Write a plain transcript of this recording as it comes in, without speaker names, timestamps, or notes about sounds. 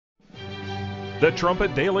The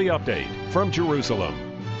Trumpet Daily Update from Jerusalem.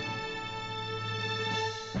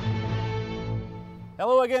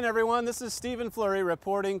 Hello again, everyone. This is Stephen Flurry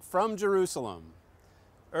reporting from Jerusalem.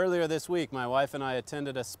 Earlier this week, my wife and I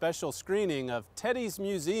attended a special screening of Teddy's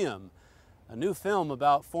Museum, a new film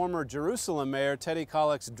about former Jerusalem Mayor Teddy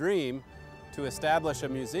Kollek's dream to establish a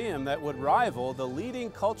museum that would rival the leading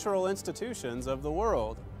cultural institutions of the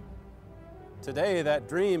world. Today, that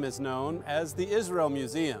dream is known as the Israel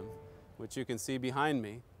Museum, which you can see behind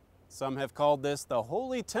me. Some have called this the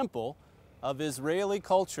Holy Temple of Israeli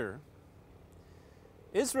culture.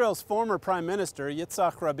 Israel's former Prime Minister,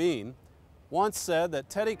 Yitzhak Rabin, once said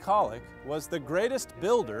that Teddy Kollek was the greatest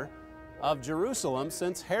builder of Jerusalem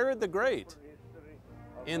since Herod the Great.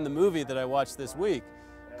 In the movie that I watched this week,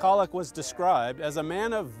 Kollek was described as a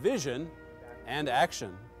man of vision and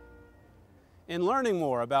action. In learning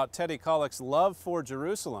more about Teddy Kollek's love for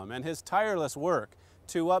Jerusalem and his tireless work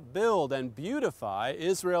to upbuild and beautify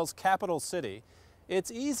Israel's capital city,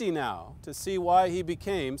 it's easy now to see why he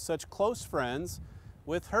became such close friends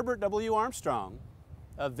with Herbert W. Armstrong,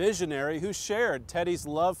 a visionary who shared Teddy's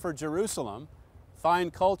love for Jerusalem,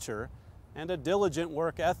 fine culture, and a diligent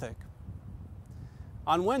work ethic.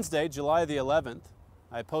 On Wednesday, July the 11th,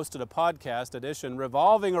 I posted a podcast edition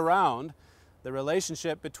revolving around the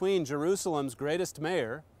relationship between Jerusalem's greatest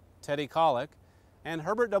mayor, Teddy Kollek, and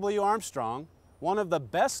Herbert W. Armstrong, one of the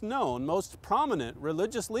best-known, most prominent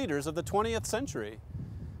religious leaders of the 20th century.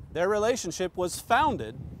 Their relationship was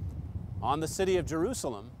founded on the city of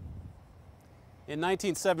Jerusalem. In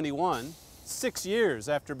 1971, 6 years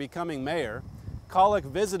after becoming mayor, Kollek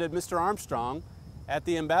visited Mr. Armstrong at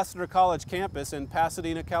the Ambassador College campus in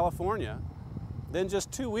Pasadena, California. Then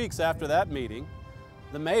just 2 weeks after that meeting,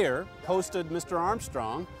 the mayor hosted Mr.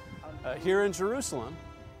 Armstrong here in Jerusalem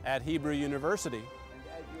at Hebrew University.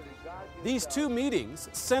 These two meetings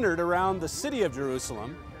centered around the city of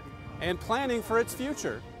Jerusalem and planning for its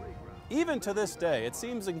future. Even to this day, it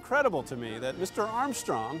seems incredible to me that Mr.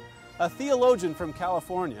 Armstrong, a theologian from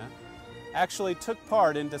California, actually took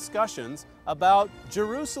part in discussions about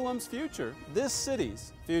Jerusalem's future, this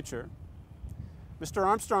city's future. Mr.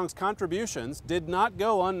 Armstrong's contributions did not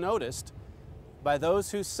go unnoticed by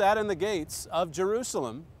those who sat in the gates of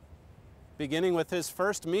Jerusalem, beginning with his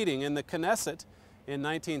first meeting in the Knesset in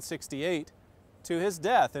 1968 to his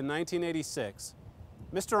death in 1986.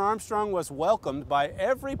 Mr. Armstrong was welcomed by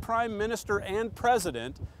every prime minister and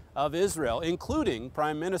president of Israel, including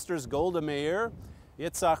Prime Ministers Golda Meir,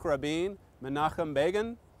 Yitzhak Rabin, Menachem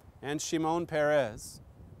Begin, and Shimon Peres.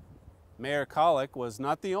 Mayor Kollek was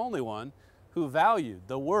not the only one who valued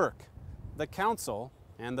the work, the counsel,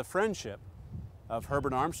 and the friendship of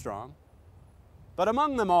Herbert Armstrong. But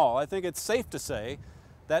among them all, I think it's safe to say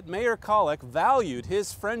that Mayor Kollek valued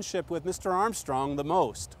his friendship with Mr. Armstrong the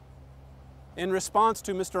most. In response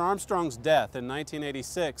to Mr. Armstrong's death in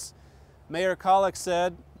 1986, Mayor Kollek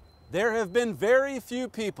said, "There have been very few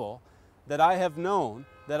people that I have known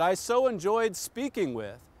that I so enjoyed speaking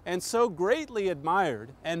with and so greatly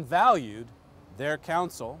admired and valued their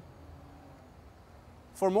counsel."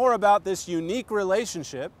 For more about this unique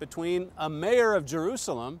relationship between a mayor of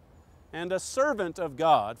Jerusalem and a servant of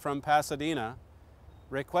God from Pasadena,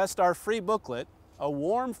 request our free booklet, A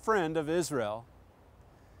Warm Friend of Israel.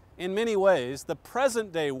 In many ways, the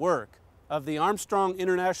present-day work of the Armstrong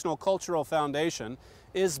International Cultural Foundation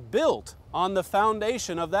is built on the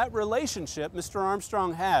foundation of that relationship Mr.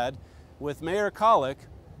 Armstrong had with Mayor Kollek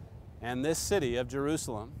and this city of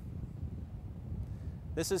Jerusalem.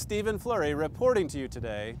 This is Stephen Flurry reporting to you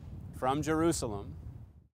today from Jerusalem.